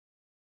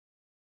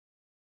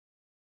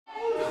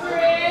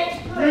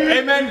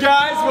Amen,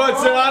 guys. Well,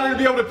 it's an honor to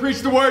be able to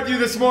preach the word to you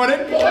this morning.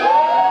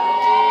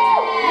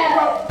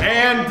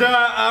 And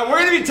we're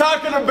going to be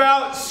talking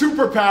about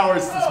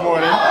superpowers this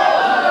morning.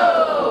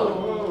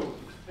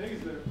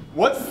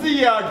 What's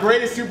the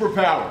greatest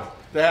superpower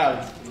to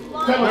have?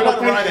 They're not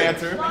the right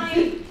answer.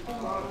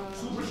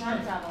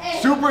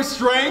 Super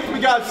strength. We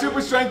got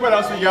super strength. What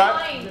else we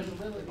got?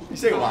 You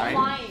say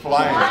lying?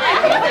 Flying.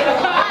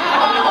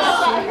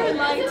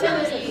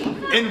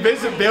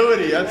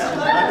 Invisibility. That's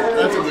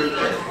a weird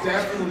thing.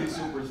 Definitely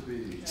super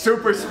speed.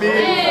 Super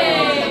speed.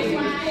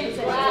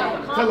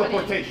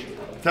 Teleportation.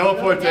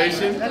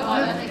 Teleportation.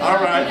 All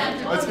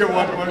right. Let's get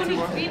one, two,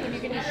 one. You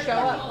can just show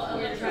up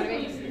where you're trying to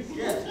be.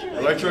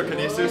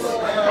 Electrokinesis.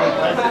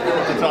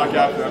 We'll talk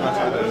after. I'm not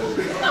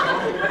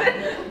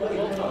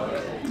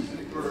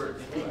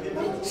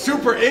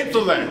super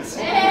intellect.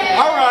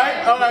 All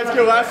right. Let's get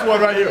the last one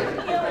right here.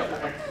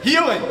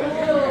 Healing.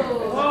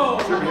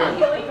 Super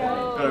healing.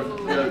 Got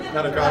a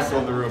Pentecostal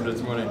in the room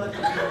this morning.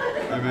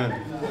 Amen.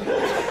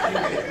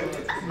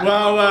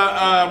 Well,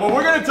 what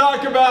we're going to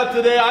talk about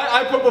today,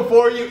 I put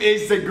before you,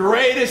 is the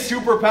greatest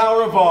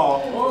superpower of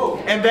all,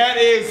 and that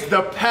is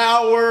the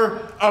power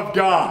of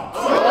God.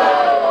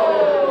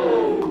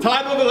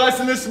 Title of the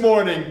lesson this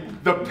morning,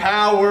 the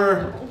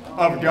power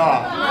of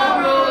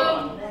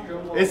God.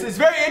 It's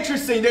very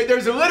interesting.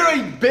 There's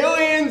literally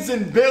billions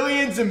and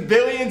billions and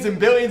billions and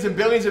billions and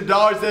billions of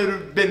dollars that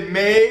have been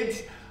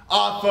made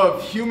off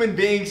of human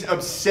beings'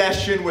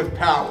 obsession with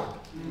power.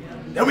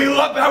 And we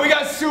love how we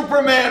got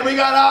Superman, we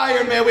got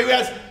Iron Man, we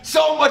got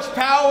so much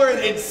power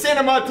in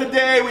cinema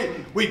today.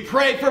 We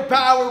pray for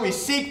power, we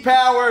seek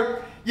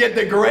power, yet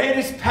the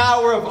greatest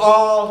power of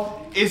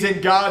all is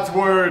in God's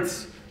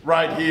words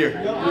right here.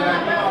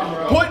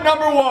 Point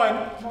number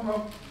one,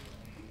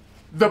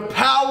 the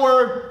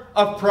power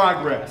of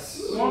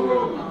progress.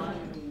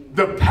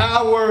 The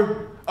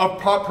power of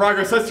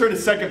progress. Let's turn to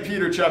 2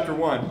 Peter chapter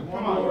 1.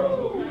 Come on,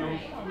 bro.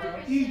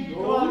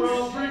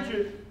 Preach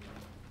it.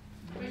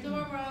 Where's the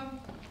word, bro?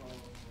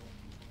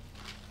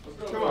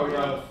 Come on,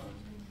 bro.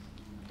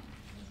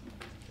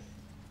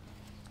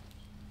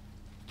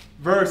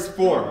 Verse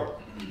 4.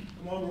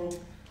 Come on, bro.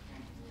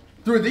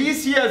 Through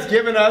these he has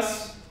given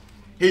us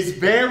his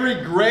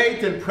very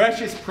great and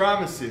precious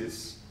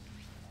promises,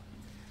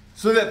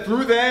 so that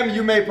through them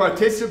you may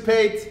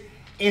participate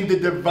in the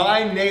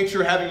divine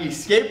nature, having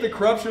escaped the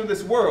corruption of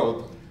this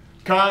world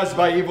caused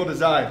by evil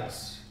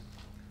desires.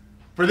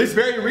 For this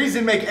very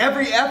reason, make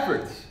every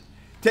effort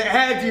to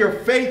add to your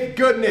faith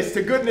goodness,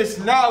 to goodness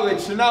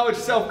knowledge, to knowledge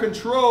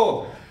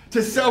self-control,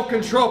 to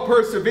self-control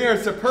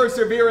perseverance, to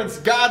perseverance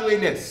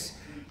godliness,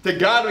 to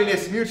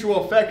godliness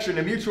mutual affection,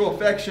 to mutual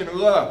affection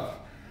love.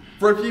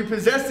 For if you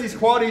possess these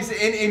qualities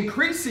in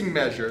increasing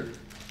measure,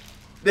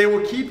 they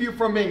will keep you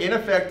from being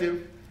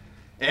ineffective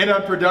and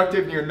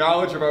unproductive in your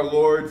knowledge of our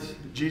Lord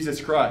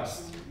Jesus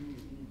Christ.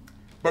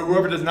 But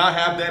whoever does not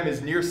have them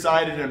is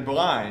nearsighted and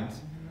blind,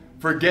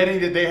 forgetting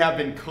that they have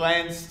been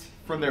cleansed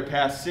from their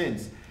past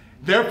sins.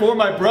 Therefore,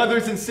 my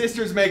brothers and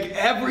sisters, make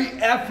every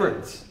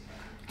effort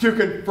to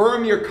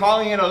confirm your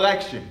calling and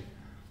election.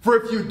 For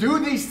if you do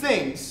these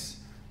things,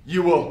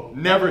 you will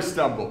never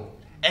stumble,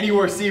 and you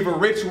will receive a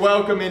rich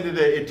welcome into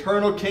the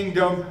eternal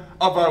kingdom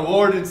of our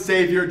Lord and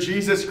Savior,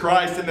 Jesus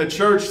Christ. And the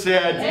church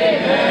said,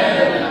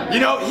 Amen. You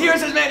know,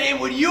 here's his man.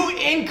 When you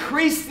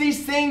increase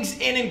these things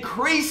in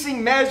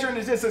increasing measure, and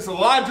there's just this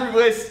laundry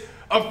list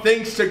of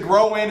things to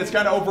grow in, it's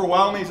kind of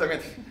overwhelming.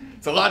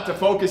 It's a lot to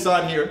focus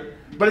on here.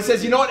 But it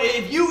says, you know what,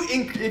 if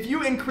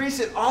you increase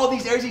it all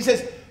these areas, he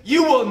says,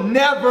 you will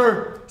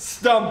never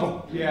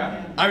stumble.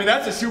 Yeah. I mean,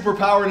 that's a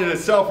superpower in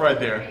itself right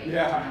there.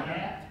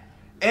 Yeah.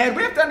 And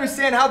we have to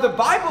understand how the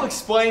Bible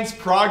explains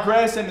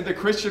progress and the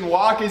Christian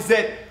walk is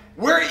that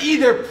we're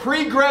either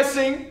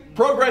progressing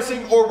or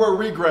we're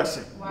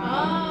regressing.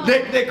 Wow.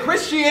 The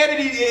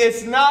Christianity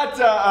is not,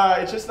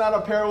 it's just not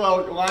a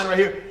parallel line right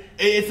here.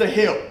 It's a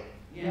hill.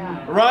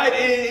 Yeah. Right?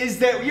 It is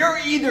that you're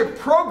either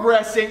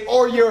progressing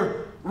or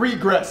you're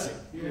regressing.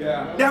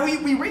 Yeah. Now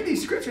we read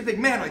these scriptures and think,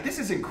 man, like this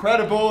is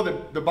incredible.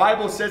 The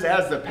Bible says it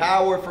has the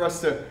power for us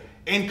to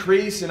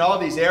increase in all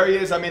these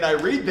areas. I mean, I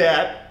read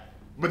that.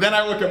 But then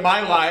I look at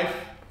my life,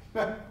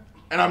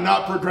 and I'm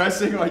not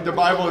progressing like the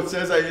Bible it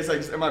says. It's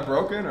like, am I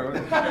broken? Or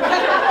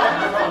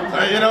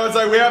you know, it's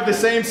like we have the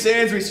same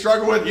sins we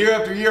struggle with year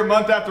after year,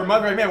 month after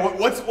month. Right, man, how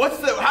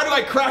do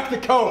I crack the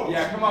code?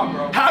 Yeah, come on,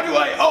 bro. How do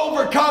I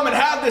overcome and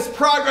have this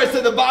progress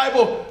that the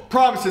Bible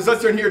promises?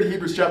 Let's turn here to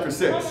Hebrews chapter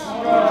 6.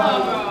 Come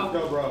on,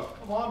 bro. Go, bro.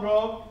 Come on,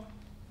 bro.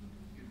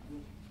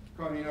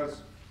 Come on,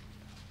 Enos.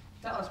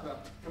 Tell us, bro.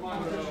 Come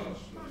on, bro.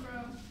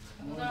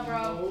 Come on,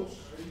 bro.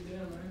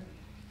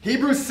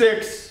 Hebrews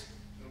 6,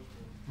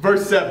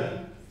 verse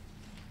 7.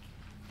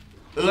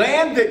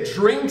 Land that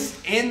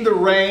drinks in the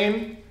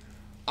rain,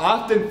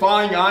 often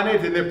falling on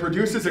it, and it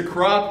produces a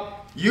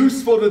crop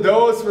useful to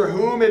those for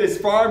whom it is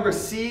farmed,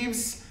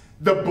 receives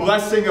the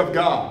blessing of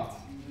God.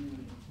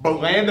 But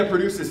land that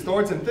produces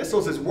thorns and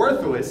thistles is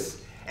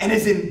worthless and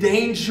is in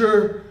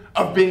danger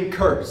of being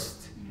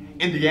cursed.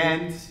 In the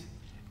end,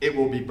 it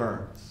will be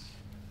burned.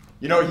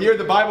 You know, here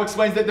the Bible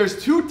explains that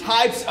there's two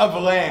types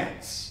of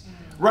lands,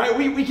 right?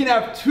 We can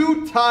have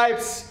two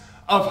types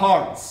of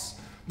hearts.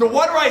 The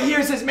one right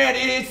here says, man,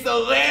 it's the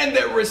land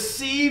that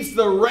receives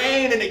the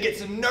rain and it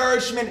gets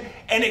nourishment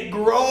and it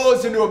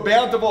grows into a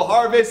bountiful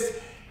harvest.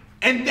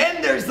 And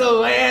then there's the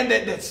land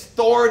that's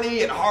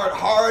thorny and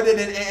hard-hearted,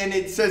 and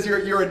it says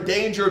you're in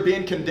danger of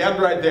being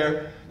condemned right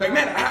there. Like,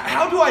 man,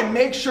 how do I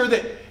make sure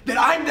that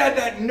I'm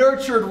that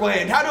nurtured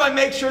land? How do I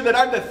make sure that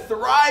I'm the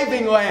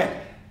thriving land?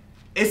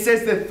 It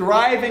says the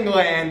thriving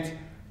land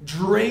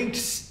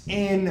drinks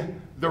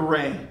in the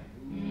rain.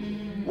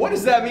 What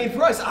does that mean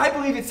for us? I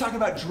believe it's talking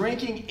about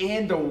drinking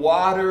in the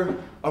water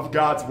of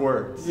God's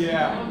word.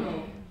 Yeah.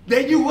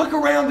 That you look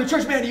around the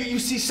church, man, you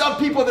see some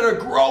people that are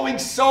growing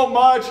so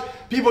much.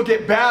 People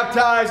get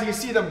baptized, and you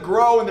see them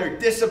grow in their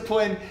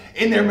discipline,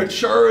 in their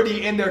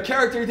maturity, in their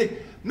character. You think,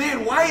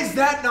 man, why is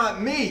that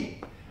not me?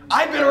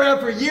 I've been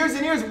around for years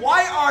and years.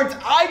 Why aren't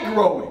I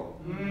growing?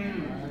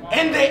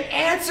 And the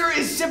answer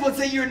is simple. It's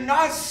that you're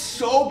not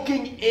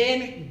soaking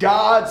in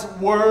God's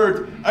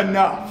word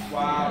enough.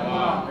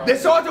 Wow.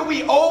 That's so often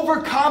we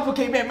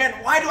overcomplicate. Man,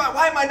 why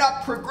am I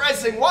not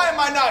progressing? Why am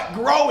I not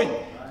growing?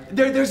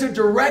 There's a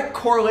direct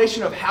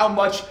correlation of how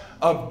much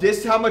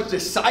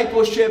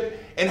discipleship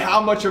and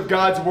how much of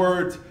God's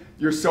word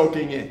you're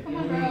soaking in.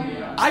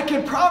 I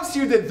can promise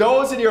you that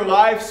those in your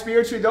life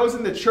spiritually, those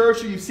in the church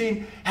who you've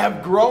seen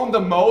have grown the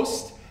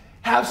most,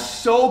 have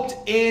soaked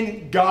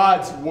in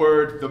God's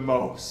word the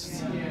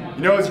most.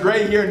 You know, it's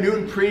great here.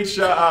 Newton preached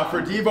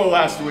for Devo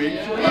last week.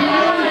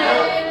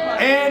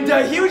 And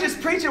he was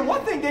just preaching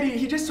one thing that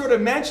he just sort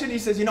of mentioned. He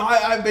says, you know,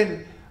 I've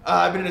been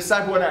a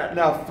disciple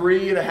now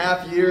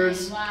 3.5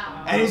 years.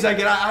 Wow. And he's like,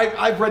 and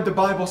I've read the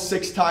Bible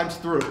 6 times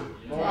through.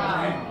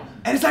 Wow.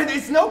 And it's like,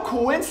 it's no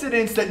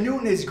coincidence that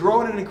Newton has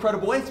grown in an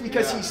incredible way. It's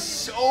because he's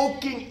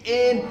soaking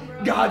in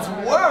God's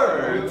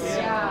words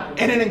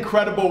in an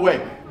incredible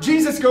way.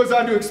 Jesus goes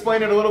on to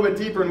explain it a little bit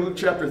deeper in Luke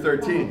chapter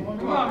 13.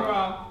 Come on,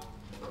 bro.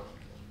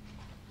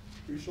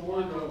 Preach the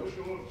word, bro.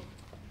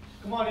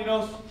 Come on,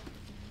 Enos.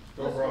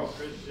 Go, bro.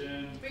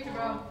 Christian. Preach it,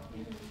 bro.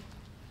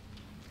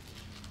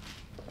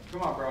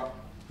 Come on, bro.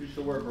 Preach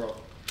the word, bro.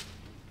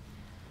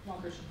 Come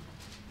on, Christian.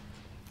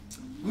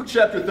 Luke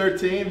chapter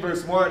 13,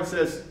 verse 1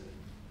 says,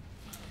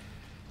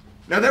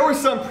 now there were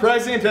some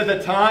present at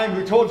the time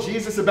who told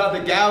Jesus about the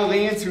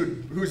Galileans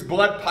whose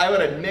blood Pilate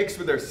had mixed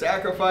with their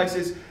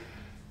sacrifices.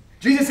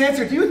 Jesus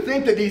answered, do you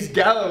think that these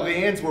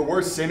Galileans were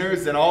worse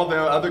sinners than all the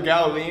other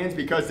Galileans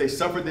because they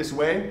suffered this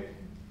way?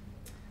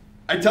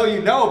 I tell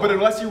you no, but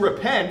unless you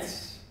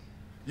repent,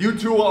 you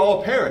too will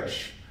all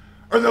perish.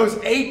 Or those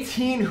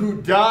 18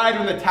 who died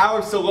when the Tower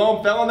of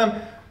Siloam fell on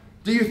them,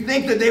 do you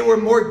think that they were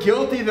more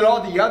guilty than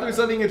all the others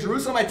living in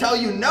Jerusalem? I tell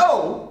you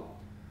no,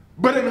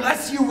 but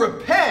unless you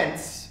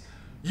repent,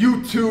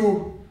 you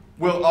too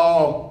will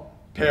all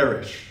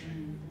perish.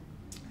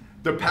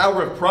 The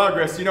power of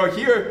progress. You know,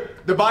 here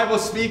the Bible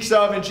speaks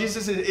of, and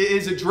Jesus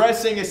is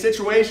addressing a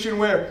situation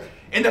where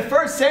in the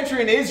first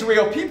century in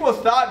Israel, people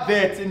thought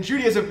that in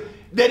Judaism,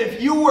 that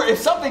if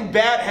something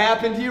bad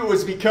happened to you, it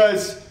was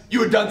because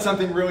you had done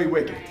something really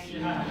wicked.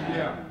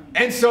 Yeah.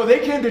 And so they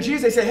came to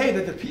Jesus, they said, hey,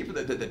 the people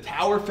that the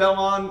tower fell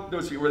on,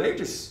 those people, were they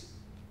just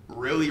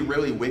really,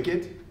 really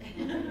wicked?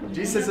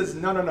 Jesus says,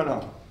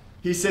 no.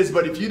 He says,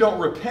 but if you don't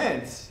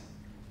repent,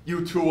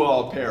 you too will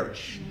all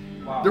perish.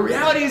 Wow. The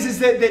reality is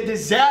that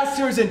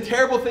disasters and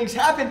terrible things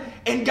happen,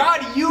 and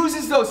God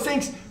uses those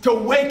things to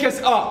wake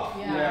us up.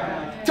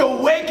 Yeah. To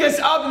wake us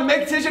up and to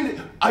make a decision,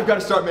 I've got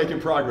to start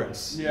making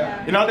progress.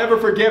 Yeah. And I'll never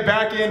forget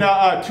back in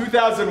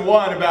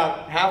 2001,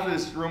 about half of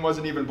this room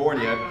wasn't even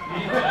born yet.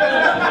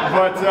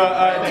 But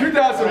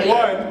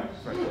 2001,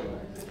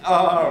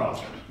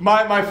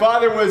 my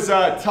father was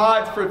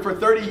taught for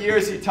 30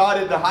 years. He taught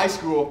at the high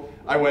school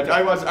I went.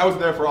 I was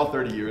there for all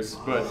 30 years,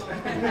 but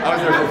I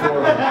was there for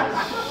 4.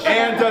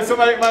 And so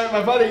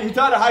my father, he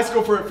taught at high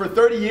school for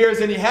 30 years,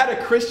 and he had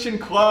a Christian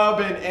club,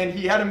 and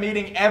he had a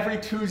meeting every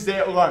Tuesday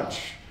at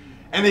lunch.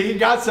 And he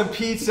got some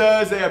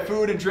pizzas, they had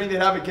food and drink, they'd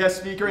have a guest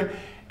speaker,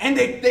 and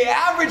they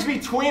averaged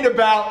between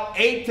about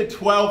 8 to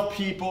 12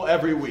 people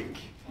every week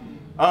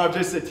of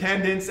just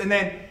attendance. And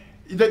then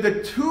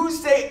the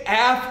Tuesday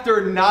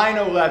after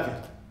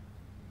 9/11,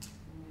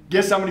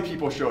 guess how many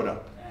people showed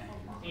up?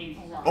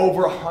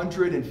 Over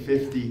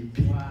 150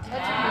 people.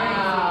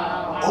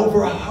 Wow.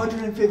 Over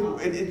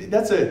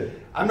 150.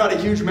 I'm not a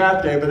huge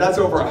math guy, but that's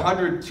over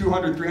 100,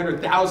 200,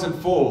 300,000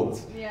 fold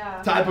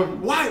type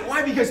of.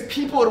 Why? Because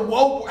people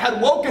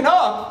had woken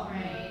up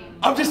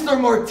of just their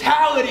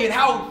mortality and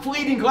how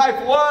fleeting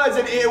life was,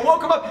 and it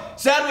woke them up.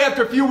 Sadly,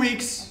 after a few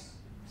weeks,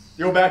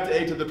 you go back to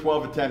 8 to the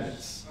 12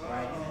 attendance.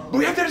 But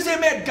we have to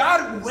understand, man,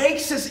 God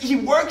wakes us. He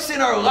works in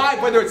our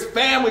life, whether it's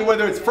family,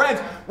 whether it's friends,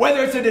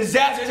 whether it's a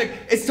disaster.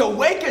 It's to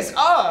wake us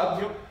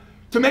up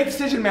to make a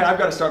decision, man, I've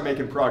got to start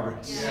making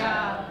progress.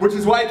 Yeah. Which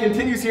is why it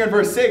continues here in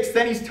verse 6.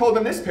 Then he's told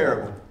them this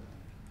parable.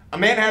 A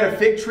man had a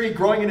fig tree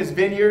growing in his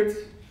vineyard,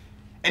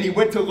 and he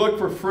went to look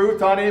for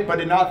fruit on it, but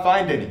did not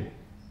find any.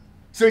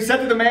 So he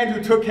said to the man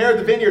who took care of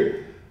the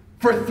vineyard,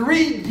 for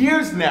 3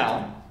 years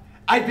now,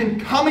 I've been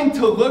coming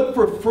to look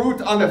for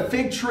fruit on the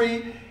fig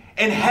tree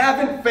and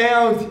haven't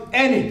found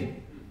any.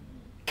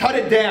 Cut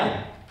it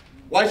down.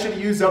 Why should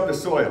he use up the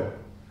soil?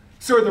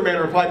 So the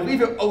man replied,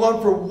 leave it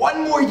alone for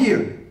 1 more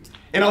year,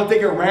 and I'll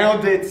dig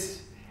around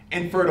it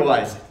and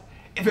fertilize it.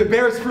 If it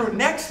bears fruit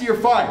next year,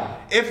 fine.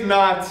 If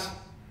not,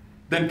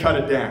 then cut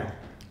it down.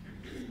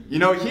 You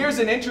know, here's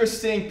an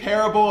interesting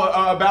parable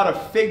about a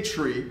fig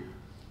tree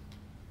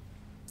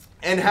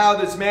and how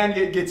this man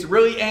gets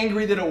really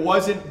angry that it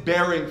wasn't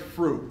bearing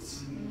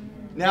fruits.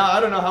 Now, I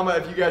don't know how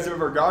much of you guys have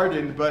ever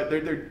gardened, but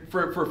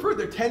for fruit,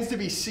 there tends to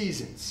be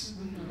seasons,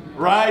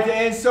 right?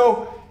 And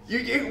so,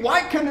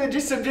 why couldn't it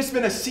just have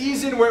been a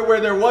season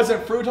where there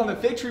wasn't fruit on the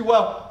fig tree?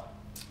 Well,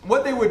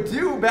 what they would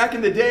do back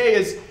in the day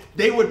is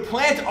they would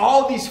plant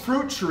all these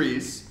fruit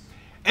trees,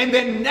 and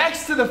then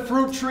next to the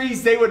fruit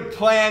trees, they would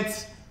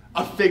plant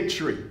a fig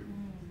tree.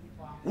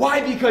 Why?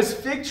 Because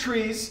fig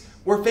trees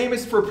were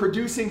famous for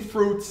producing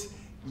fruits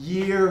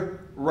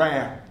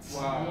year-round.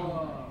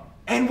 Wow.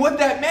 And what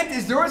that meant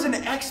is there was an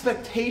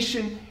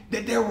expectation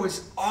that there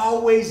was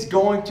always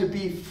going to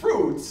be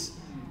fruits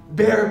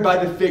bared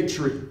by the fig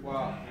tree.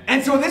 Wow.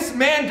 And so this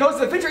man goes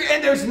to the fig tree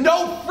and there's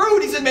no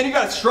fruit. He said, man, you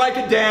got to strike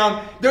it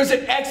down. There's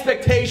an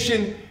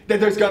expectation that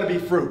there's going to be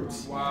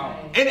fruits.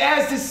 Wow. And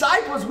as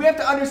disciples, we have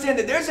to understand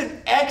that there's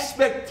an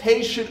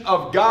expectation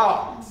of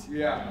God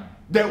Yeah.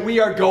 that we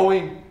are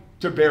going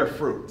to bear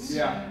fruits.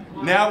 Yeah.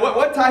 Now,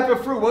 what type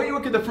of fruit? Well, you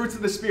look at the fruits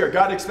of the Spirit.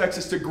 God expects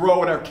us to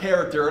grow in our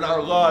character, in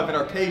our love, in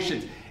our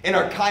patience, in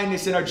our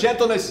kindness, in our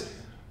gentleness.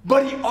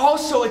 But He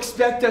also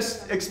expects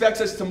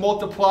us to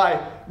multiply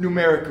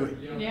numerically.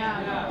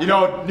 Yeah. You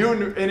know,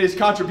 in his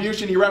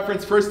contribution, he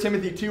referenced 1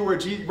 Timothy 2,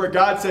 where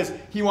God says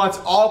He wants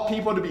all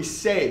people to be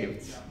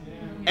saved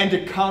and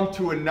to come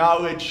to a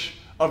knowledge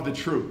of the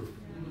truth.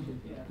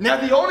 Now,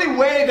 the only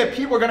way that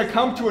people are going to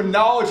come to a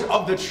knowledge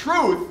of the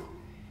truth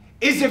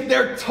is if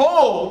they're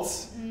told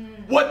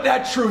what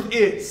that truth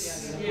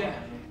is.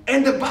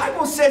 And the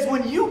Bible says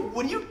when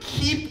you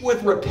keep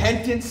with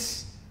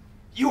repentance,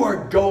 you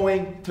are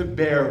going to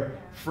bear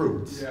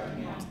fruit. Yeah.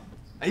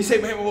 And you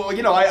say, man, well,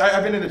 you know,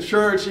 I've been in the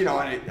church, you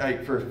know,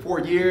 for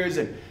 4 years,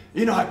 and,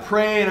 you know, I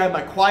pray and I have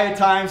my quiet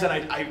times and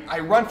I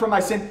run from my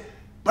sin,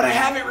 but I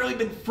haven't really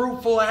been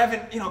fruitful. I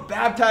haven't, you know,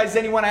 baptized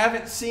anyone. I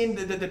haven't seen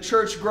the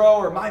church grow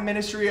or my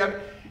ministry.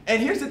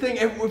 And here's the thing,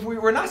 if we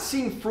were not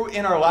seeing fruit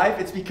in our life,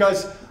 it's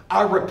because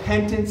our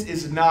repentance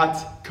is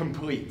not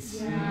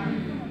complete.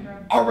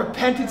 Our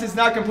repentance is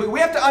not complete.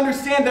 We have to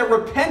understand that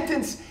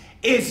repentance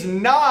is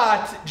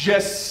not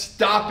just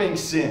stopping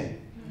sin.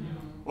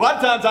 A lot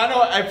of times, I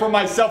know for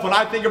myself, when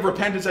I think of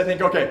repentance, I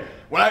think, okay,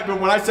 when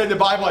I say the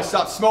Bible, I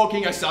stopped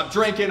smoking, I stopped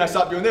drinking, I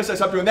stopped doing this, I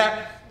stopped doing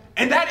that.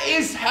 And that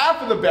is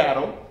half of the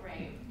battle.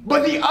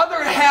 But the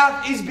other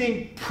half is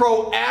being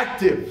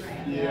proactive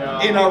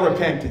in our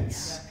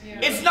repentance.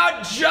 It's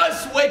not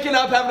just waking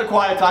up, having a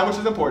quiet time, which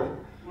is important.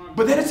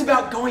 But then it's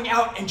about going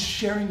out and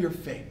sharing your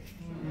faith.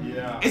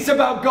 Yeah. It's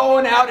about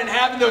going out and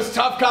having those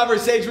tough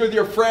conversations with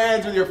your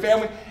friends, with your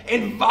family,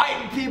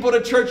 inviting people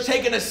to church,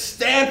 taking a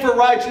stand for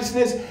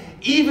righteousness,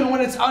 even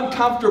when it's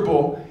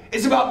uncomfortable.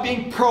 It's about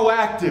being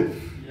proactive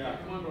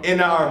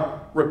in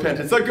our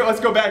repentance.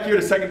 Let's go back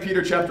here to 2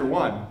 Peter chapter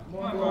 1. Come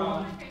on,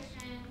 bro.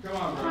 Come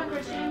on, bro. Come on,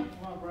 Christian.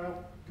 Come on,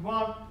 bro. Come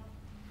on.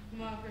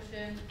 Come on,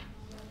 Christian.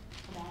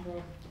 Come on,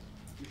 bro.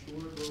 Preach the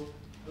word, bro.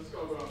 Let's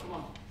go, bro. Come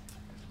on.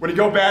 When you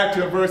go back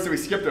to a verse that we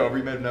skipped over,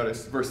 you may have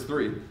noticed, verse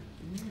 3.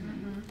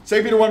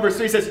 2 Peter 1 verse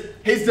 3 says,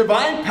 His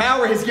divine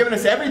power has given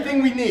us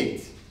everything we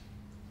need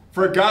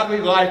for a godly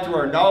life through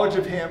our knowledge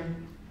of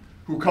Him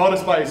who called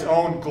us by His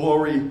own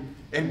glory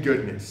and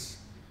goodness.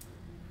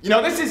 You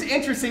know, this is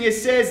interesting. It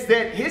says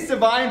that His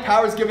divine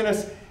power has given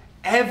us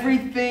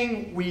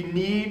everything we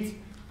need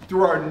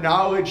through our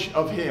knowledge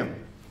of Him.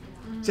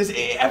 It says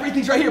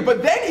everything's right here.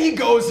 But then he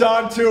goes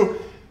on to,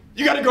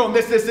 you got to grow in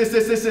this.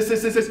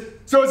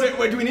 So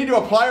do we need to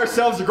apply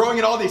ourselves to growing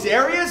in all these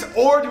areas,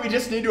 or do we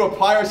just need to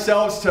apply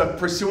ourselves to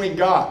pursuing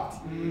God?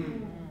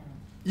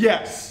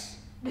 Yes,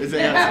 is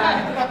the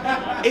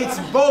answer. It's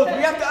both.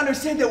 We have to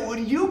understand that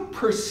when you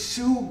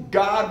pursue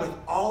God with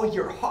all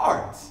your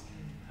heart,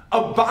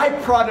 a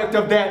byproduct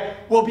of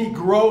that will be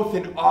growth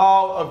in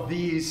all of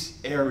these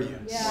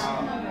areas.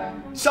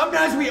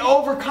 Sometimes we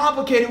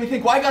overcomplicate it. We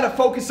think, well, I got to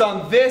focus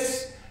on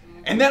this,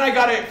 and then I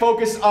got to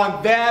focus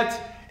on that,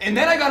 and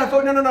then I got to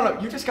focus. No.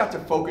 You just got to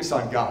focus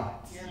on God.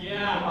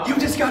 You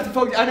just got to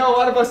focus. I know a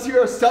lot of us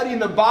here are studying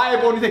the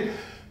Bible, and you think,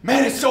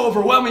 man, it's so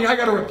overwhelming. I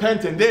got to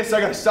repent in this. I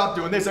got to stop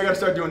doing this. I got to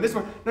start doing this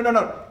one.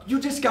 No. You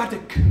just got to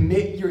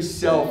commit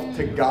yourself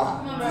to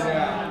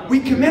God. We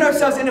commit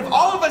ourselves, and if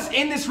all of us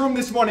in this room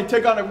this morning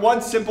took on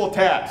one simple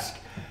task,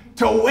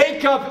 to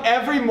wake up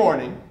every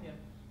morning,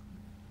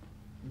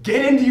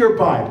 get into your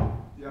Bible,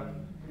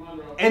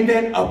 and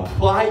then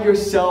apply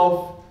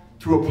yourself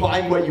to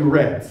applying what you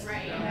read.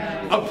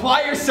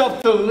 Apply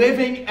yourself to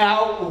living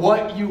out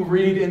what you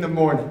read in the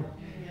morning.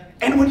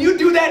 And when you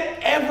do that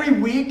every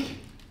week,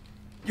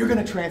 you're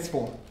going to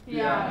transform.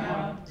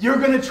 You're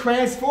going to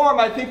transform.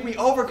 I think we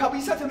overcome. We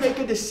just have to make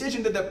a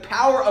decision that the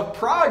power of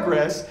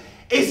progress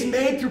is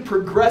made through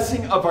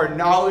progressing of our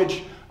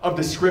knowledge of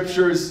the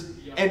scriptures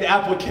and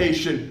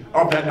application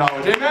of that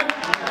knowledge. Amen?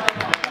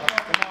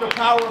 The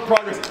power of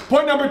progress.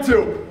 Point number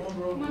 2.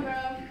 Come on, bro.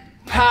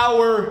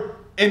 Power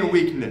and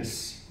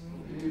weakness.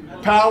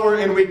 Power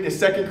and weakness.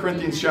 2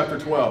 Corinthians chapter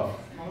 12.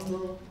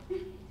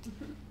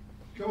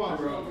 Come on,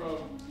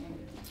 bro.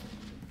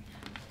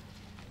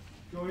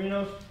 Go,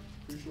 Enos.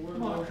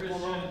 Come on, Christian.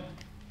 Come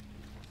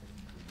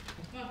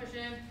on,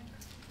 Christian.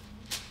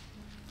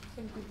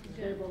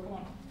 Okay, bro, come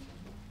on.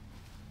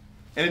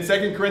 And in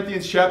 2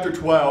 Corinthians chapter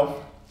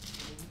 12,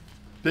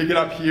 pick it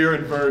up here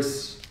in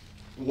verse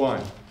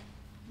 1.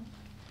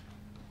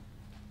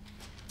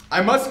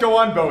 I must go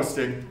on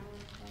boasting.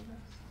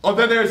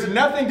 Although there is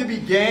nothing to be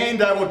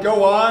gained, I will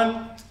go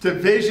on to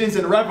visions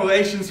and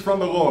revelations from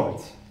the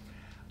Lord.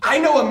 I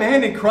know a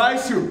man in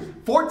Christ who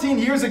 14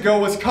 years ago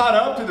was caught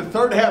up to the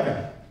third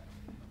heaven.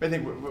 I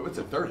think, what's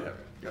the third heaven?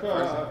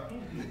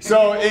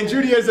 So in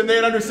Judaism, they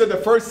had understood the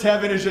first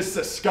heaven is just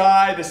the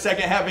sky, the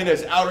second heaven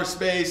is outer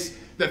space,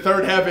 the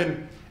third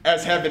heaven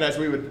as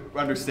we would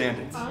understand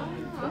it.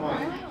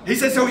 He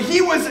says, so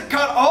he was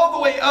caught all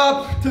the way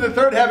up to the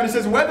third heaven. He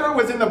says, whether it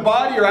was in the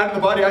body or out of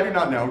the body, I do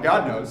not know.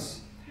 God knows.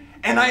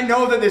 And I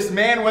know that this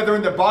man, whether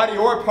in the body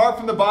or apart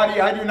from the body,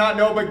 I do not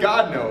know, but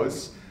God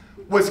knows,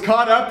 was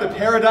caught up to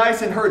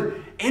paradise and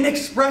heard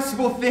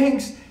inexpressible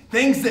things,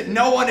 things that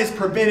no one is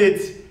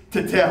permitted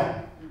to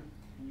tell.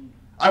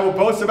 I will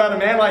boast about a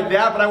man like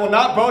that, but I will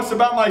not boast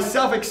about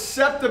myself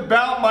except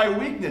about my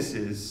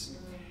weaknesses.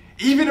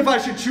 Even if I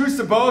should choose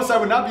to boast, I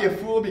would not be a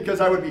fool because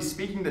I would be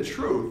speaking the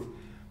truth.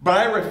 But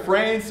I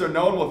refrain so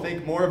no one will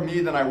think more of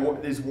me than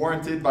is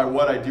warranted by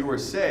what I do or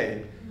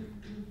say,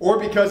 or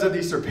because of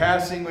these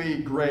surpassingly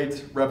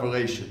great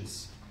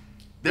revelations.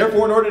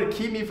 Therefore, in order to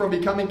keep me from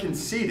becoming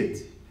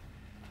conceited,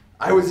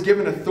 I was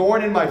given a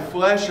thorn in my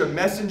flesh, a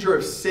messenger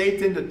of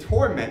Satan to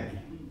torment me.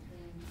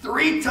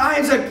 3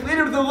 times I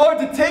pleaded with the Lord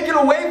to take it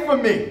away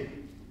from me.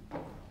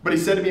 But he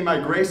said to me, my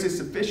grace is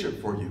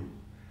sufficient for you,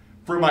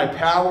 for my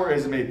power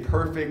is made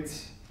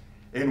perfect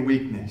in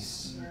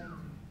weakness.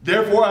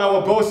 Therefore, I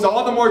will boast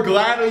all the more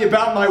gladly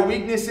about my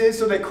weaknesses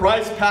so that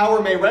Christ's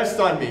power may rest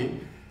on me.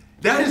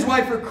 That is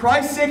why, for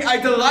Christ's sake, I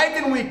delight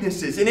in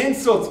weaknesses, in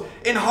insults,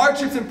 in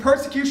hardships, in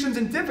persecutions,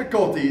 and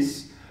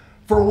difficulties.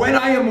 For when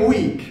I am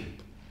weak,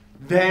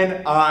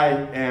 then I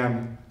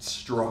am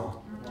strong.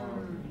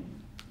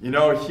 You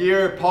know,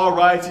 here Paul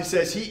writes, he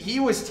says he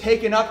was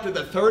taken up to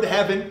the third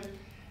heaven,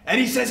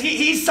 and he says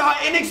he saw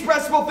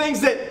inexpressible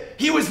things that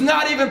he was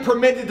not even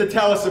permitted to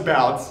tell us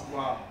about.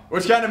 Wow.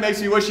 Which kind of makes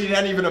me wish he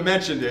hadn't even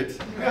mentioned it.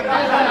 You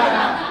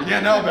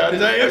can't know about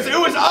it. It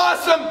was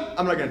awesome.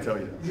 I'm not going to tell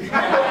you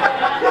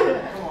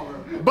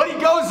that. But he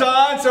goes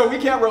on, so we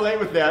can't relate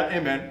with that.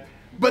 Amen.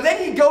 But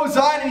then he goes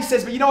on and he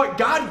says, but you know what?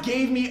 God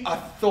gave me a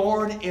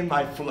thorn in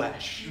my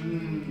flesh.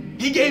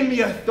 He gave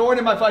me a thorn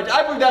in my flesh.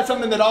 I believe that's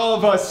something that all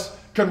of us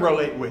can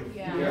relate with.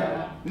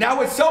 Yeah.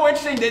 Now, it's so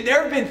interesting that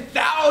there have been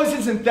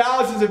thousands and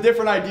thousands of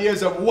different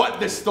ideas of what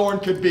this thorn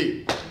could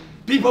be.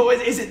 People,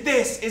 is it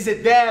this? Is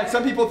it that?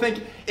 Some people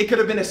think it could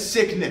have been a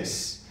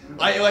sickness,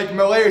 like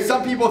malaria.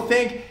 Some people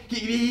think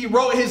he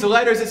wrote his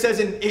letters, it says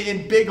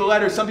in big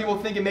letters. Some people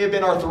think it may have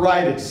been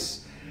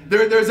arthritis.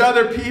 There's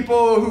other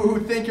people who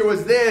think it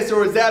was this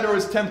or was that or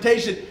was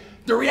temptation.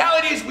 The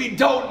reality is we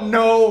don't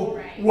know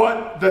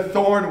what the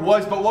thorn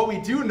was, but what we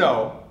do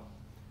know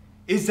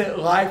is that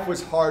life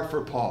was hard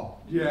for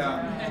Paul.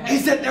 Yeah.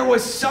 Is that there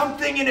was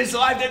something in his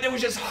life that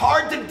was just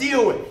hard to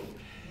deal with.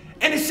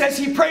 And it says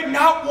he prayed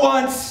not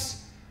once,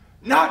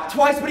 not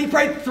twice, but he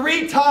prayed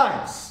 3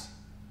 times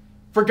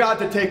for God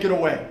to take it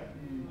away.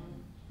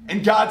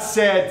 And God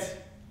said,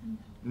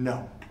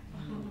 no.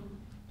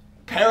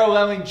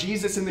 Paralleling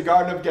Jesus in the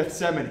Garden of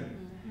Gethsemane.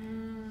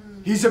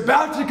 He's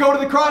about to go to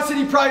the cross and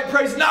he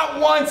prays not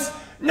once,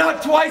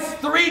 not twice,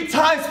 3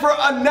 times for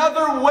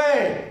another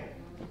way.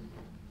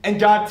 And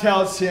God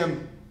tells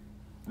him,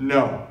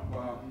 no.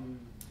 Wow.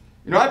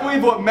 You know, I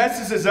believe what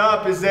messes us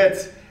up is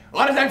that a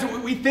lot of times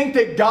we think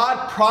that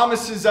God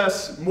promises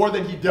us more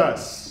than he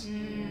does.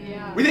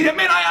 Yeah. We think that,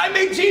 man, I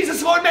made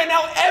Jesus Lord, man,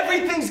 now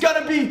everything's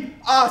going to be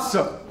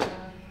awesome.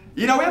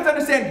 You know, we have to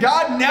understand,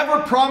 God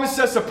never promised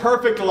us a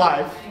perfect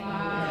life,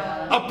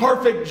 a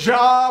perfect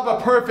job,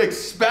 a perfect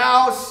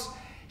spouse.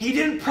 He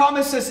didn't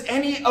promise us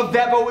any of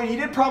that, but what he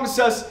did promise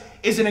us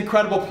is an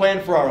incredible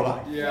plan for our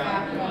life.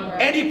 Yeah.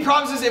 And he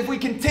promises if we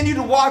continue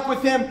to walk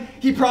with him,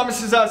 he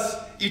promises us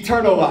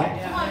eternal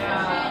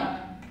life.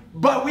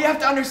 But we have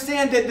to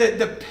understand that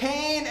the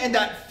pain and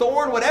that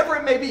thorn, whatever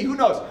it may be, who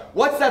knows?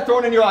 What's that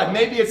thorn in your life?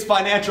 Maybe it's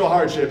financial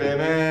hardship,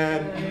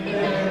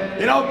 amen.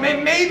 You know,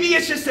 maybe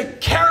it's just a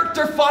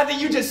character flaw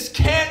that you just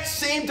can't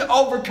seem to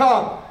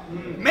overcome.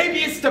 Maybe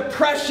it's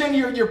depression,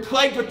 you're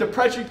plagued with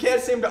depression, you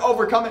can't seem to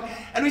overcome it.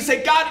 And we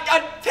say,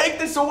 God, take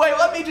this away,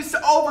 let me just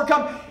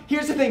overcome.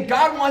 Here's the thing,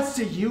 God wants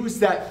to use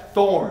that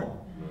thorn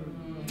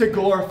to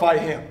glorify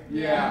him.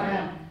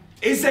 Yeah.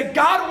 Is that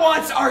God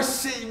wants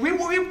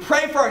we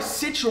pray for our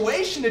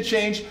situation to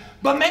change,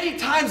 but many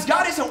times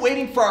God isn't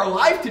waiting for our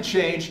life to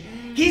change.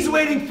 He's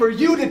waiting for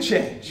you to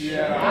change.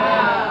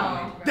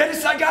 Yeah. That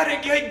it's like, God,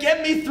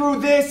 get me through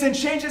this and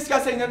change this.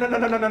 God saying,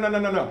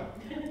 no.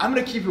 I'm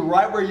going to keep you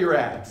right where you're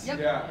at. Yep.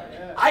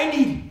 Yeah. I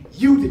need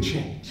you to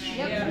change.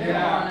 Yep.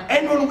 Yeah.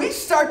 And when we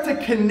start to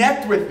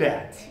connect with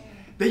that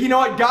you know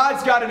what,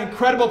 God's got an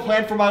incredible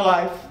plan for my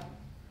life.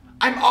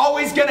 I'm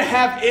always going to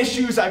have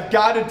issues I've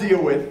got to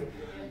deal with.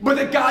 But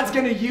that God's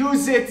going to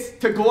use it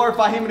to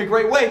glorify Him in a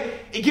great way.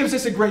 It gives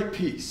us a great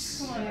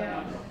peace.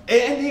 Yeah.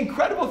 And the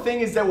incredible thing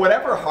is that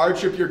whatever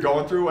hardship you're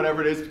going through,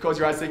 whatever it is, close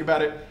your eyes, think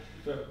about it.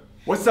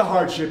 What's the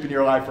hardship in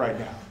your life right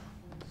now?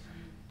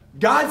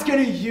 God's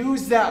going to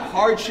use that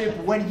hardship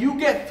when you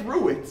get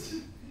through it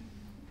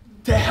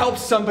to help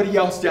somebody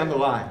else down the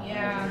line.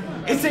 Yeah.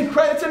 It's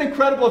an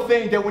incredible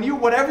thing that when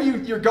whatever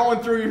you're going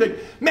through, you're like,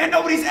 man,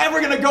 nobody's ever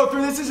going to go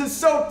through this. This is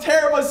so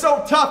terrible, it's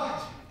so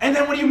tough. And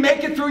then when you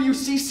make it through, you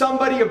see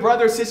somebody, a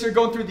brother or sister,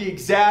 going through the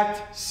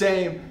exact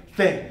same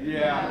thing.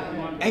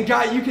 Yeah. And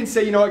God, you can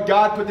say, you know what,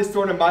 God put this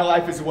thorn in my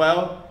life as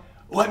well.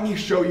 Let me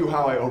show you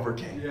how I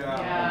overcame.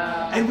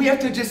 Yeah. And we have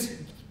to just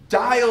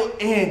dial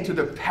into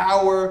the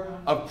power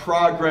of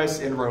progress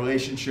in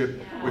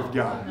relationship with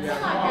God.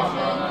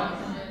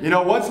 You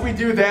know, once we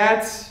do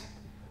that,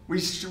 we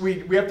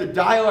have to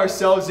dial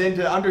ourselves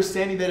into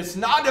understanding that it's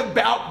not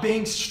about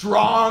being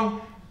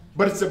strong,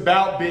 but it's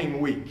about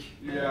being weak.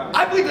 Yeah.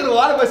 I believe that a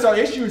lot of us are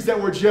issues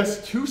that we're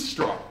just too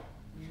strong.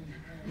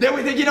 That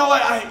we think, you know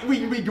what,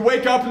 we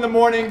wake up in the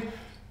morning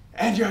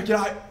and you're like, you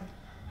know,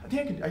 I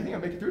think I'll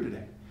make it through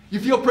today. You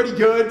feel pretty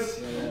good.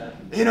 Yeah.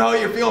 You know,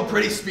 you're feeling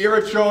pretty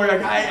spiritual. You're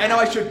like, I know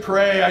I should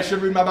pray, I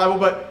should read my Bible,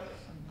 but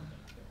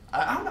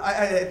I don't know,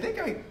 I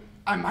think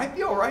I might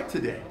be all right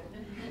today.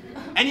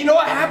 And you know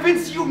what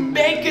happens? You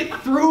make it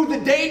through the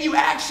day and you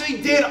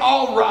actually did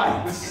all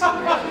right.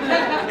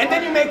 And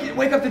then you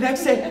wake up the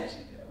next day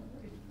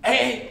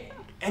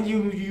and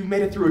you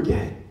made it through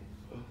again.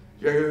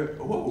 You're,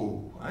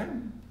 whoa,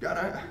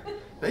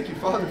 thank you,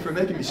 Father, for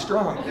making me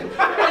strong.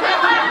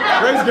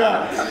 Praise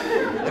God.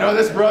 You know,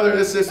 this brother,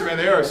 this sister, man,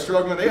 they are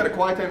struggling. They had a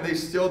quiet time. They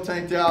still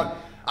tanked out.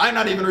 I'm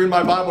not even reading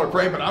my Bible or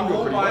praying, but I'm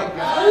doing pretty well.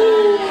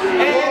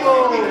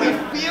 And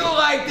we feel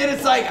like that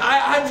it's like,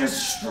 I'm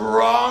just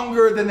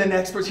stronger than the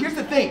next person. Here's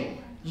the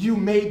thing. You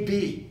may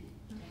be.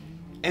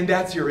 And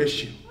that's your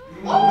issue.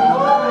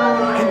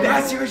 And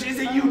that's your issue, is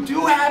that you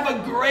do have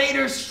a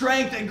greater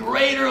strength, a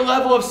greater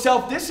level of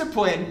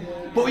self-discipline.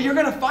 But what you're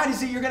going to find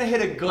is that you're going to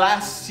hit a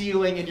glass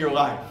ceiling in your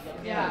life.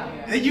 Yeah.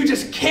 That you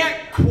just can't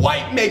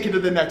quite make it to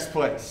the next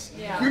place.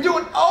 Yeah. You're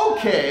doing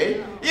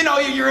okay. You know,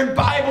 you're in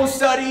Bible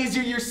studies,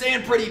 you're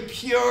staying pretty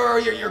pure,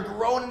 you're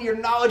growing in your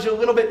knowledge a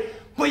little bit,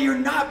 but you're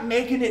not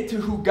making it to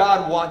who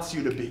God wants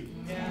you to be.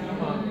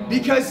 Yeah.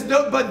 Because,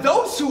 but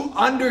those who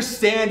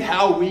understand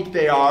how weak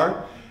they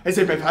are, and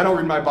say, if I don't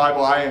read my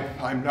Bible,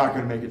 I'm not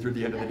going to make it through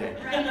the end of the day.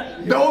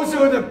 Right. Those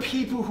are the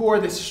people who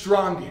are the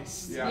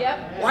strongest. Yeah.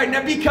 Yep. Why?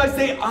 Not because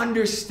they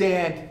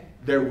understand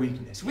their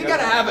weakness. We got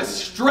to have a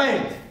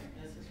strength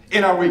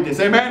in our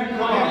weakness. Amen?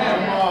 Come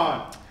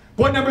on.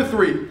 Point number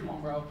 3. Come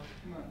on, bro.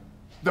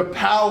 The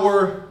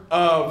power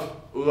of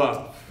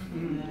love.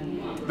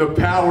 The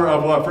power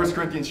of love. 1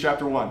 Corinthians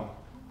chapter 1.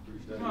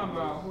 Come on,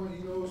 bro.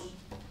 Enos.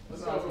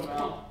 Let's go, bro.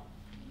 Come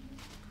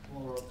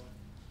on, bro.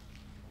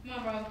 Come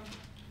on, bro.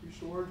 Preach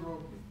the word, bro.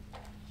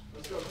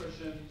 Let's go,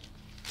 Christian.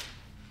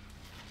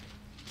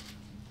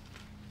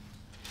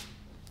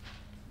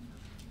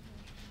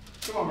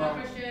 Come on, Come on,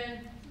 bro.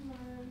 Christian.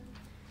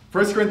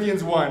 1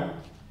 Corinthians 1,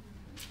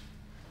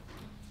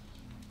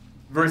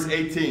 verse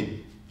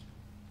 18.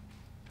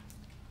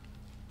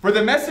 For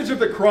the message of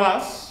the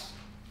cross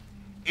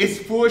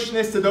is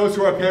foolishness to those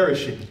who are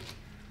perishing,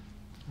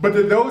 but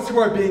to those who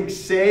are being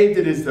saved,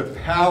 it is the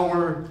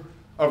power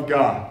of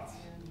God.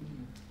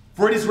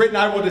 For it is written,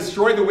 I will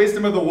destroy the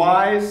wisdom of the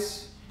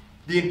wise,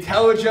 the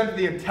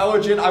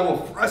intelligent I will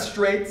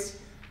frustrate.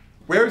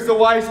 Where is the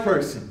wise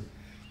person?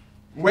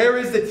 Where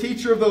is the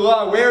teacher of the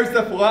law? Where is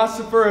the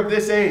philosopher of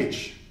this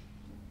age?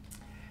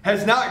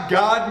 Has not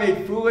God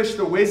made foolish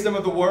the wisdom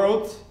of the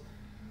world?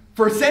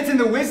 For since in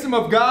the wisdom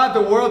of God,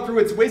 the world through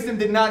its wisdom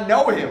did not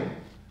know him,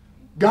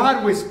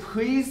 God was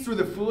pleased through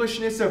the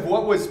foolishness of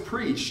what was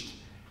preached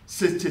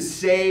to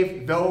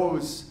save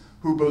those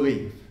who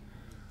believe.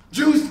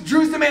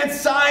 Jews demand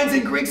signs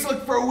and Greeks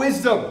look for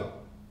wisdom.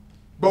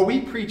 But we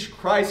preach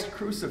Christ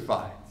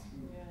crucified.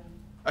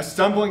 A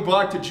stumbling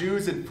block to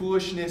Jews and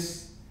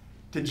foolishness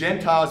to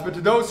Gentiles. But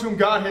to those whom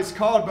God has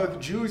called, both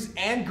Jews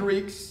and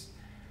Greeks,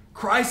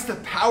 Christ the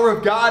power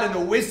of God and the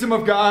wisdom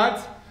of God.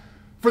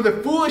 For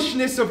the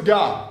foolishness of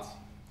God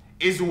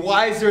is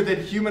wiser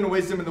than human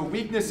wisdom, and the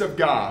weakness of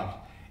God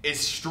is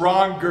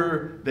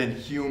stronger than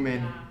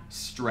human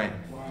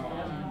strength.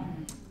 Wow.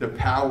 The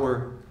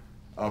power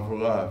of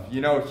love.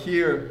 You know,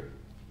 here,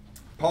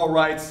 Paul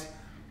writes,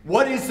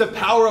 what is the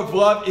power of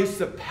love? It's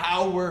the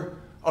power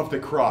of the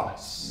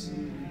cross.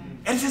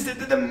 And it says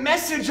that the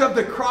message of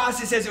the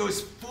cross, it says it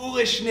was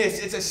foolishness.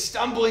 It's a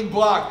stumbling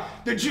block.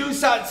 The Jews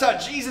saw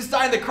Jesus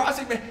die on the cross.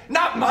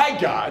 Not my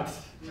God.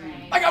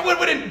 Right. Like I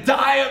wouldn't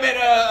die of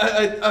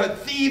a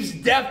thief's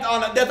death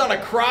on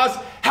a cross.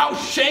 How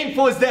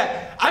shameful is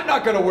that? I'm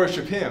not going to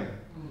worship him.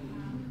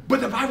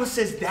 But the Bible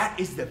says that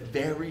is the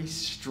very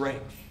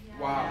strength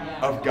Wow.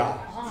 of God.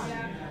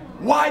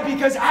 Why?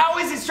 Because how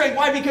is it strength?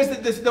 Why?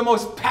 Because the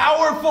most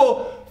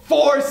powerful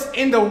force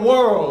in the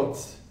world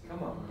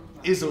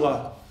is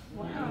love.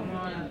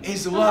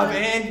 Is love.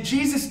 And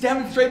Jesus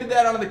demonstrated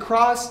that on the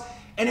cross.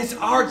 And it's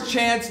our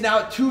chance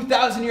now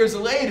 2,000 years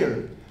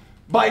later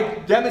by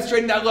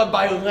demonstrating that love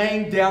by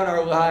laying down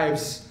our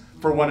lives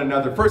for one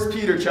another. 1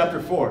 Peter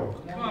chapter 4.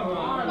 Come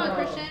on,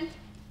 Christian.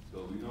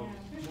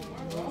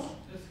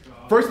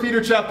 1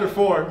 Peter chapter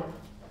 4.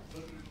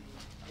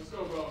 Let's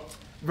go, bro.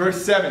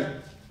 Verse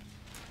 7.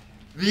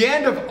 The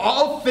end of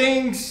all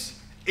things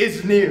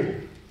is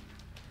near.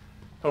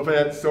 Hopefully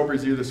that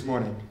sobers you this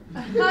morning.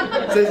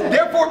 It says,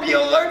 therefore be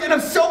alert and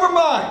of sober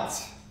mind,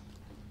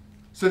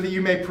 so that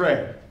you may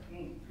pray.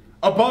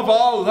 Above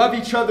all, love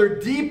each other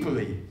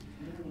deeply,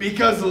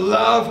 because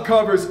love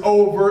covers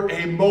over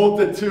a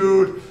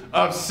multitude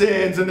of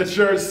sins. And the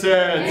church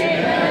says,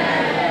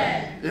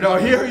 amen. You know,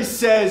 here he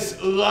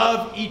says,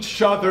 love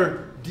each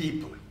other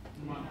deeply.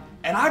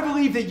 And I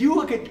believe that you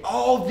look at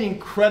all the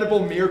incredible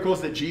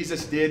miracles that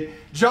Jesus did.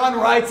 John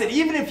writes that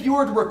even if you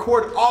were to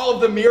record all of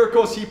the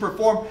miracles he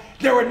performed,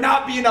 there would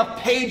not be enough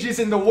pages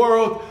in the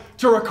world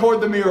to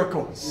record the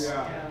miracles.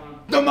 Yeah.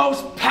 The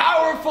most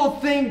powerful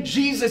thing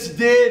Jesus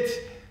did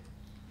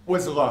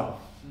was love.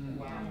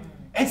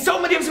 And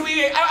so many of us,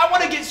 I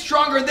want to get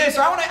stronger in this,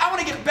 or I want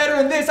to get better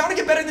in this, I want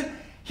to get better in this.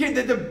 Here,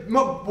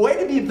 the way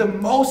to be the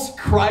most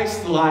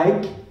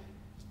Christ-like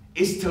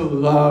is to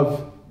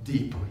love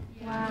deeply.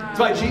 That's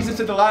why Jesus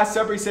at the Last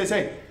Supper, he says,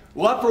 hey,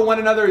 love for one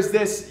another is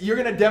this. You're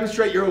going to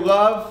demonstrate your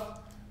love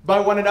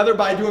by one another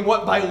by doing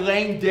what? By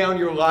laying down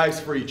your lives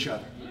for each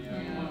other.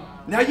 Yeah.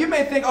 Now you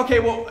may think, okay,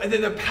 well,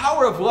 the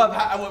power of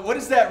love, what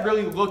does that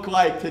really look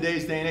like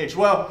today's day and age?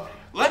 Well,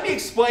 let me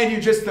explain to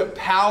you just the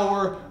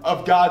power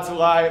of God's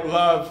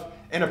love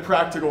in a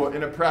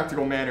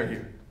practical manner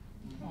here.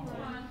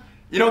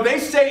 You know, they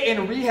say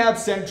in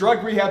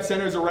drug rehab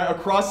centers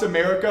across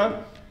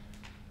America,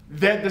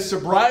 that the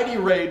sobriety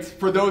rate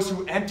for those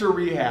who enter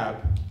rehab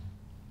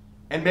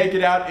and make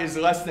it out is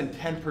less than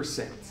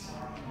 10%.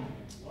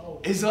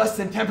 Is less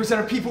than 10%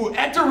 of people who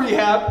enter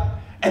rehab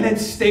and then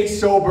stay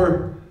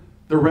sober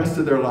the rest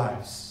of their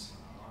lives.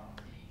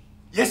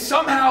 Yet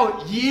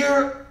somehow,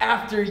 year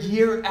after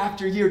year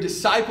after year,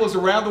 disciples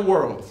around the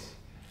world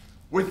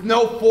with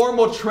no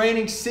formal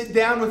training sit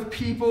down with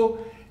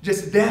people,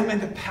 just them and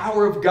the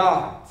power of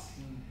God.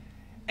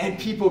 And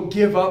people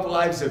give up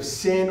lives of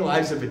sin,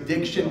 lives of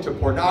addiction, to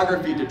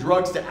pornography, to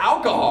drugs, to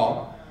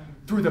alcohol,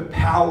 through the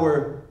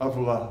power of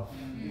love.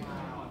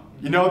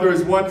 You know, there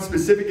is one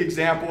specific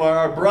example.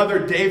 Our brother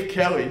Dave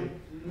Kelly,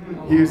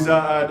 he's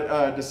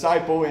a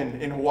disciple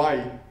in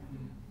Hawaii.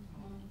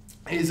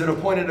 He's an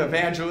appointed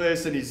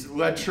evangelist, and he's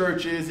led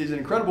churches. He's an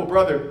incredible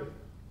brother.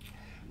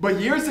 But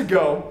years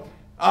ago,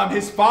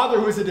 his father,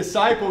 who was a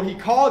disciple, he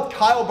called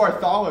Kyle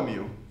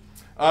Bartholomew,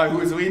 who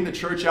was leading the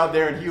church out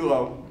there in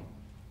Hilo.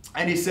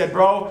 And he said,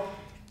 bro,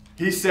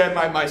 he said,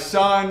 my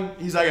son,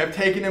 he's like, I've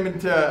taken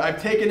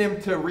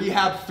him to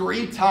rehab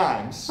 3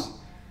 times.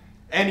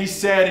 And he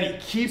said, and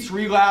he keeps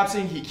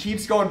relapsing, he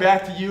keeps going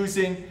back to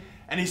using.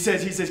 And he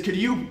says, could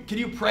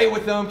you pray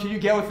with him? Can you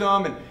get with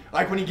him? And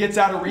like when he gets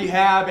out of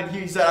rehab, and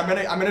he said,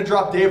 I'm gonna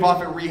drop Dave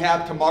off at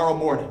rehab tomorrow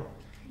morning.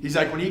 He's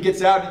like, when he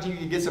gets out, you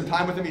can get some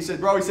time with him. He said,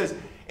 bro, he says,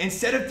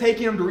 instead of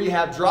taking him to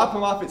rehab, drop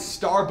him off at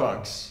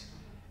Starbucks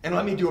and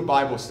let me do a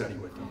Bible study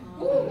with him.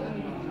 Ooh.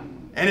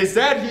 And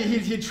instead,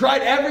 he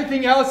tried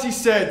everything else. He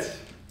said,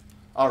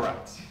 all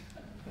right.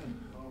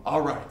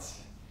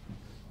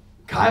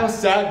 Kyle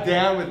sat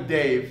down with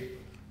Dave,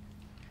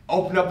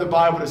 opened up the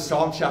Bible to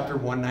Psalm chapter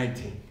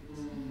 119,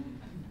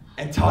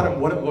 and taught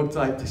him what it looked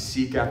like to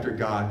seek after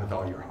God with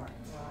all your heart.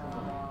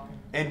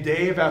 And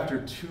Dave,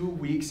 after 2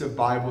 weeks of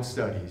Bible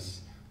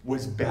studies,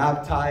 was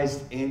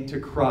baptized into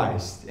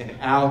Christ and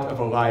out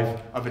of a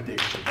life of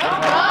addiction. The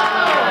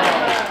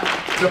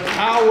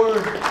power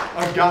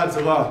of God's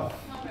love.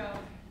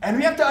 And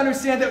we have to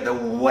understand that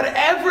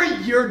whatever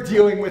you're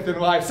dealing with in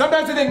life,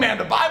 sometimes I think, man,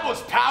 the Bible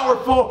is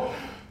powerful,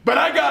 but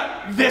I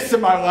got this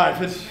in my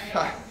life.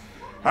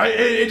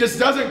 It just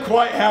doesn't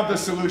quite have the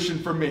solution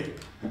for me.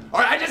 Or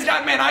I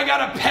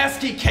got a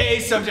pesky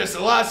case of just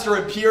lust or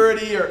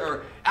impurity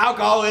or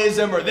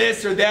alcoholism or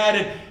this or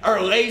that,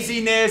 or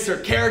laziness or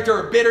character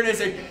or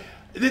bitterness.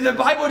 The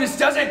Bible just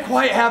doesn't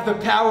quite have the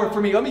power for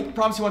me. Let me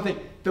promise you one thing.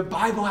 The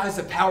Bible has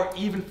the power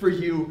even for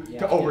you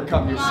to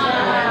overcome your sin.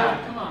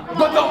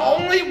 But the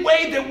only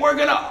way that we're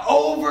going to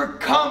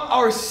overcome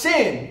our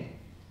sin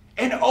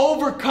and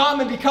overcome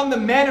and become the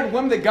men and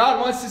women that God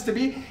wants us to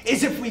be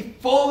is if we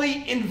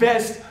fully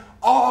invest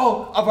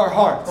all of our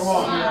hearts.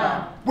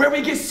 Where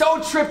we get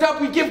so tripped up,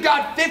 we give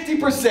God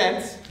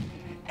 50%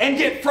 and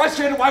get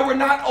frustrated why we're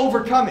not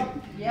overcoming.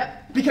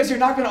 Because you're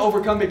not going to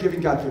overcome by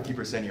giving God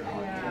 50% of your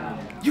heart.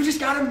 You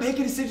just got to make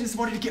a decision this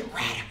morning to get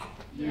radical.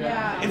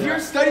 Yeah. If you're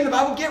studying the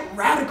Bible, get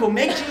radical.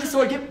 Make Jesus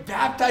or get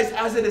baptized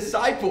as a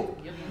disciple.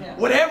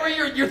 Whatever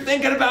you're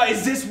thinking about,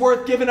 is this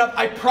worth giving up?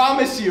 I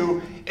promise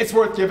you, it's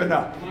worth giving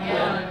up.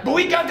 Yeah. But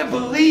we got to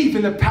believe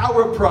in the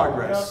power of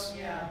progress.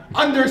 Yeah.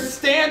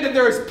 Understand that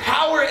there is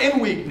power in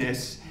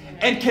weakness,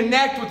 and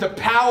connect with the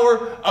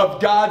power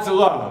of God's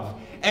love.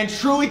 And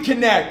truly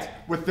connect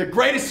with the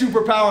greatest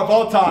superpower of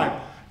all time,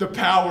 the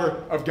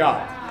power of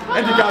God.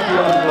 And to God be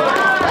all the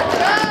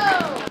glory.